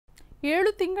7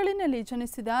 ತಿಂಗಳಿನಲ್ಲಿ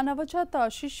ಜನಿಸಿದ ನವಜಾತ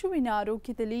ಶಿಶುವಿನ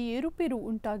ಆರೋಗ್ಯದಲ್ಲಿ ಏರುಪೇರು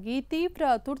ಉಂಟಾಗಿ ತೀವ್ರ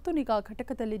ತುರ್ತುನಿಗಾ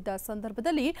ಘಟಕದಲ್ಲಿದ್ದ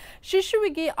ಸಂದರ್ಭದಲ್ಲಿ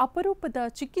ಶಿಶುವಿಗೆ ಅಪರೂಪದ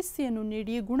ಚಿಕಿತ್ಸೆಯನ್ನು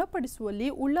ನೀಡಿ ಗುಣಪಡಿಸುವಲ್ಲಿ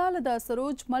ಉಳ್ಳಾಲದ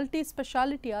ಸರೋಜ್ ಮಲ್ಟಿ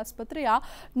ಸ್ಪೆಷಾಲಿಟಿ ಆಸ್ಪತ್ರೆಯ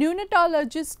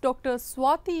ನ್ಯೂನಟಾಲಜಿಸ್ಟ್ ಡಾಕ್ಟರ್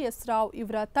ಸ್ವಾತಿ ಎಸ್ ರಾವ್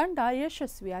ಇವರ ತಂಡ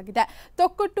ಯಶಸ್ವಿಯಾಗಿದೆ.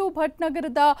 ತೊಕ್ಕೊಟ್ಟು ಭಟ್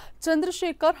ನಗರದ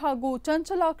ಚಂದ್ರಶೇಖರ್ ಹಾಗೂ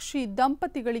ಚಂಚಲಾಕ್ಷಿ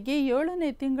ದಂಪತಿಗಳಿಗೆ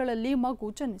 7ನೇ ತಿಂಗಳಲ್ಲಿ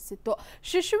ಮಗು ಜನಿಸಿತ್ತು.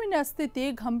 ಶಿಶುವಿನ ಸ್ಥಿತಿ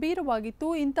ಗಂಭೀರವಾಗಿತ್ತು.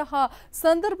 ಇಂತಹ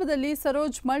ಸಂದರ್ಭದಲ್ಲಿ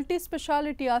ಸರೋಜ್ ಮಲ್ಟಿ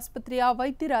ಸ್ಪೆಷಾಲಿಟಿ ಆಸ್ಪತ್ರೆಯ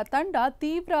ವೈದ್ಯರ ತಂಡ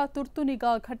ತೀವ್ರ ತುರ್ತುನಿಗಾ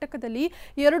ಘಟಕದಲ್ಲಿ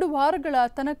 2 ವಾರಗಳ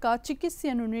ತನಕ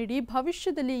ಚಿಕಿತ್ಸೆಯನ್ನು ನೀಡಿ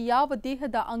ಭವಿಷ್ಯದಲ್ಲಿ ಯಾವ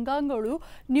ದೇಹದ ಅಂಗಾಂಗಗಳು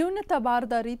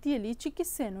ನ್ಯೂನತಬಾರದ ರೀತಿಯಲ್ಲಿ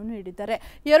ಚಿಕಿತ್ಸೆಯನ್ನು ನೀಡಿದ್ದಾರೆ.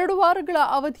 2 ವಾರಗಳ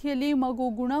ಅವಧಿಯಲ್ಲಿ ಮಗು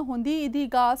ಗುಣ ಹೊಂದಿ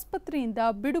ಇದೀಗ ಆಸ್ಪತ್ರೆಯಿಂದ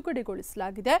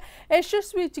ಬಿಡುಗಡೆಗೊಳಿಸಲಾಗಿದೆ.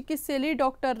 ಯಶಸ್ವಿ ಚಿಕಿತ್ಸೆಯಲ್ಲಿ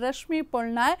ಡಾಕ್ಟರ್ ರಶ್ಮಿ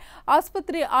ಪೊಳ್ನಾಯ್,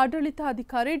 ಆಸ್ಪತ್ರೆ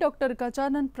ಆಡಳಿತಾಧಿಕಾರಿ ಡಾಕ್ಟರ್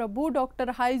ಗಜಾನನ್ ಪ್ರಭು,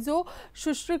 ಡಾಕ್ಟರ್ ಹೈಜೋ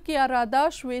ಶುಶ್ರೂಷಕಿಯರಾದ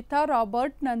ಶ್ವೇತಾ,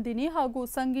 ರಾಬರ್ಟ್, ನಂದಿನಿ ಹಾಗೂ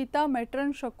ಸಂಗೀತ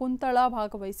ಮೆಟ್ರನ್ ಶಕುಂತಳಾ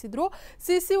ಭಾಗವಹಿಸಿದ್ರು.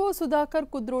 ಸಿಸಿಒ ಸುಧಾಕರ್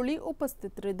ಕುದ್ರೋಳಿ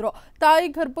ಉಪಸ್ಥಿತರಿದ್ದರು. ತಾಯಿ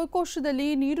ಗರ್ಭಕೋಶದಲ್ಲಿ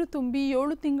ನೀರು ತುಂಬಿ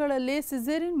 7 ತಿಂಗಳಲ್ಲೇ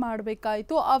ಸಿಸೇರಿಯನ್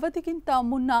ಮಾಡಬೇಕಾಯಿತು. ಅವಧಿಗಿಂತ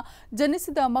ಮುನ್ನ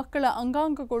ಜನಿಸಿದ ಮಕ್ಕಳ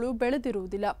ಅಂಗಾಂಗಗಳು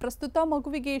ಬೆಳೆದಿರುವುದಿಲ್ಲ. ಪ್ರಸ್ತುತ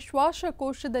ಮಗುವಿಗೆ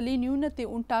ಶ್ವಾಸಕೋಶದಲ್ಲಿ ನ್ಯೂನತೆ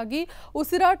ಉಂಟಾಗಿ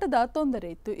ಉಸಿರಾಟದ ತೊಂದರೆ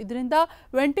ಇತ್ತು. ಇದರಿಂದ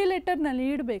ವೆಂಟಿಲೇಟರ್ನಲ್ಲಿ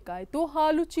ಇಡಬೇಕಾಯಿತು.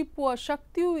 ಹಾಲು ಚಿಪ್ಪುವ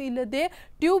ಶಕ್ತಿಯೂ ಇಲ್ಲದೆ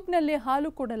ಟ್ಯೂಬ್ನಲ್ಲೇ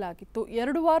ಹಾಲು ಕೊಡಲಾಗಿತ್ತು.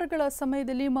 2 ವಾರಗಳ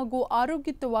ಸಮಯದಲ್ಲಿ ಮಗು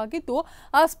ಆರೋಗ್ಯವಾಗಿದ್ದು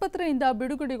ಆಸ್ಪತ್ರೆಯಿಂದ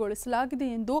ಬಿಡುಗಡೆಗೊಳಿಸಲಾಗಿದೆ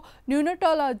ಎಂದು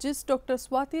ನ್ಯೂನಟಾಲಜಿಸ್ಟ್ ಡಾಕ್ಟರ್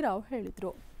ಸ್ವಾತಿ ರಾವ್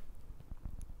ಹೇಳಿದರು.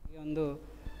 ಒಂದು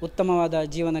ಉತ್ತಮವಾದ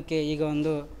ಜೀವನಕ್ಕೆ ಈಗ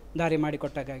ಒಂದು ದಾರಿ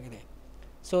ಮಾಡಿಕೊಟ್ಟಾಗಿದೆ.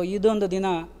 ಸೊ ಇದೊಂದು ದಿನ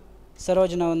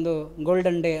ಸರೋಜ್ನ ಒಂದು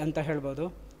ಗೋಲ್ಡನ್ ಡೇ ಅಂತ ಹೇಳ್ಬೋದು.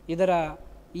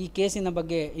 ಈ ಕೇಸಿನ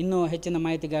ಬಗ್ಗೆ ಇನ್ನೂ ಹೆಚ್ಚಿನ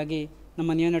ಮಾಹಿತಿಗಾಗಿ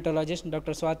ನಮ್ಮ ನ್ಯೂನಟಾಲಜಿಸ್ಟ್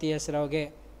ಡಾಕ್ಟರ್ ಸ್ವಾತಿ ಎಸ್ ರಾವ್ಗೆ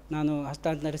ನಾನು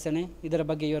ಹಸ್ತಾಂತರಿಸ್ತೇನೆ. ಇದರ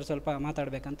ಬಗ್ಗೆ ಇವರು ಸ್ವಲ್ಪ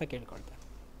ಮಾತಾಡಬೇಕಂತ ಕೇಳ್ಕೊಳ್ತೇನೆ.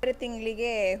 6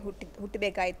 ತಿಂಗಳಿಗೆ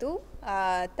ಹುಟ್ಟಬೇಕಾಯಿತು.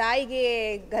 ತಾಯಿಗೆ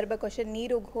ಗರ್ಭಕೋಶ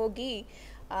ನೀರು ಹೋಗಿ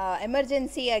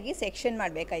ಎಮರ್ಜೆನ್ಸಿಯಾಗಿ ಸೆಕ್ಷನ್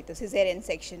ಮಾಡಬೇಕಾಯಿತು, ಸಿಸೇರಿಯನ್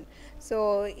ಸೆಕ್ಷನ್. ಸೊ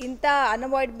ಇಂಥ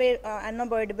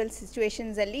ಅನ್ಅವಾಯ್ಡಬಲ್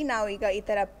ಸಿಚುವೇಶನ್ಸಲ್ಲಿ ನಾವು ಈಗ ಈ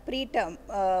ಥರ ಪ್ರೀಟರ್ಮ್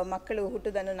ಮಕ್ಕಳು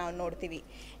ಹುಟ್ಟೋದನ್ನು ನಾವು ನೋಡ್ತೀವಿ.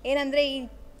 ಏನಂದರೆ ಈ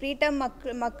ಪ್ರೀಟರ್ಮ್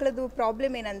ಮಕ್ಕಳದು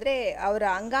ಪ್ರಾಬ್ಲಮ್ ಏನಂದರೆ ಅವರ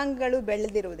ಅಂಗಾಂಗಗಳು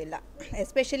ಬೆಳೆದಿರುವುದಿಲ್ಲ.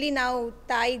 ಎಸ್ಪೆಷಲಿ ನಾವು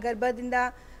ತಾಯಿ ಗರ್ಭದಿಂದ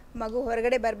ಮಗು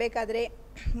ಹೊರಗಡೆ ಬರಬೇಕಾದ್ರೆ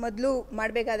ಮೊದಲು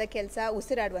ಮಾಡಬೇಕಾದ ಕೆಲಸ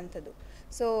ಉಸಿರಾಡುವಂಥದ್ದು.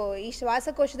 ಸೊ ಈ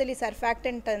ಶ್ವಾಸಕೋಶದಲ್ಲಿ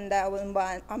ಸರ್ಫ್ಯಾಕ್ಟೆಂಟ್ ಅಂದ ಎಂಬ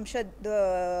ಅಂಶದ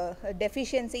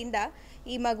ಡೆಫಿಷಿಯನ್ಸಿಯಿಂದ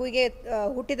ಈ ಮಗುವಿಗೆ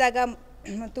ಹುಟ್ಟಿದಾಗ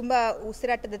ತುಂಬ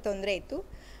ಉಸಿರಾಟದ ತೊಂದರೆ ಇತ್ತು.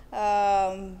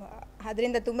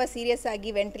 ಅದರಿಂದ ತುಂಬ ಸೀರಿಯಸ್ ಆಗಿ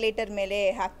ವೆಂಟಿಲೇಟರ್ ಮೇಲೆ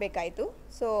ಹಾಕಬೇಕಾಯಿತು.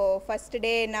 ಸೊ ಫಸ್ಟ್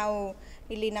ಡೇ ನಾವು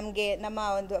ಇಲ್ಲಿ ನಮ್ಮ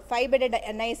ಒಂದು 5 ಬೆಡೆಡ್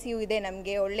NICU ಇದೆ.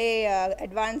 ನಮಗೆ ಒಳ್ಳೆಯ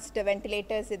ಅಡ್ವಾನ್ಸ್ಡ್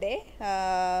ವೆಂಟಿಲೇಟರ್ಸ್ ಇದೆ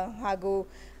ಹಾಗೂ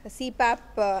CPAP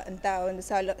ಅಂತ ಒಂದು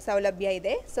ಸೌಲಭ್ಯ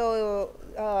ಇದೆ. ಸೊ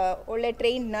ಒಳ್ಳೆ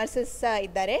ಟ್ರೈನ್ಡ್ ನರ್ಸಸ್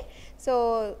ಇದ್ದಾರೆ. ಸೊ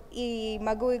ಈ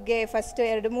ಮಗುವಿಗೆ ಫಸ್ಟ್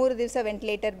 2-3 ದಿವಸ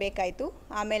ವೆಂಟಿಲೇಟರ್ ಬೇಕಾಯಿತು.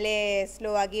 ಆಮೇಲೆ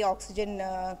ಸ್ಲೋ ಆಗಿ ಆಕ್ಸಿಜನ್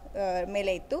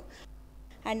ಮೇಲೆ ಇತ್ತು.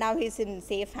 ಆ್ಯಂಡ್ ನಾವು is in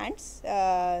safe hands.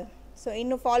 So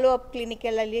ಇನ್ನು ಫಾಲೋ ಅಪ್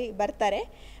ಕ್ಲಿನಿಕಲಲ್ಲಿ ಬರ್ತಾರೆ.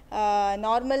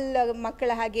 ನಾರ್ಮಲ್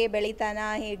ಮಕ್ಕಳ ಹಾಗೆ ಬೆಳಿತಾನ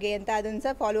ಹೇಗೆ ಅಂತ ಅದನ್ನು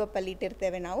ಸಹ ಫಾಲೋ ಅಪ್ಪಲ್ಲಿ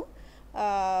ಇಟ್ಟಿರ್ತೇವೆ ನಾವು.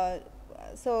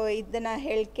 ಸೊ ಇದನ್ನು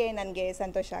ಹೇಳಕ್ಕೆ ನನಗೆ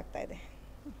ಸಂತೋಷ ಆಗ್ತಾಯಿದೆ.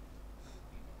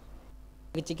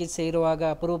 ಚಿಕಿತ್ಸೆ ಇರುವಾಗ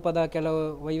ಅಪರೂಪದ ಕೆಲವು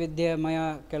ವೈವಿಧ್ಯಮಯ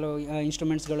ಕೆಲವು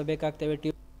ಇನ್ಸ್ಟ್ರೂಮೆಂಟ್ಸ್ಗಳು ಬೇಕಾಗ್ತವೆ,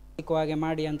 ಟ್ಯೂಬ್ ಹಾಗೆ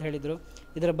ಮಾಡಿ ಅಂತ ಹೇಳಿದರು.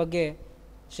 ಇದರ ಬಗ್ಗೆ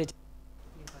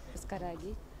ನಮಸ್ಕಾರ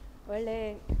ಆಗಿ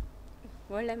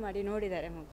ಒಳ್ಳೆ ಮಾಡಿ ನೋಡಿದ್ದಾರೆ ಮಗು.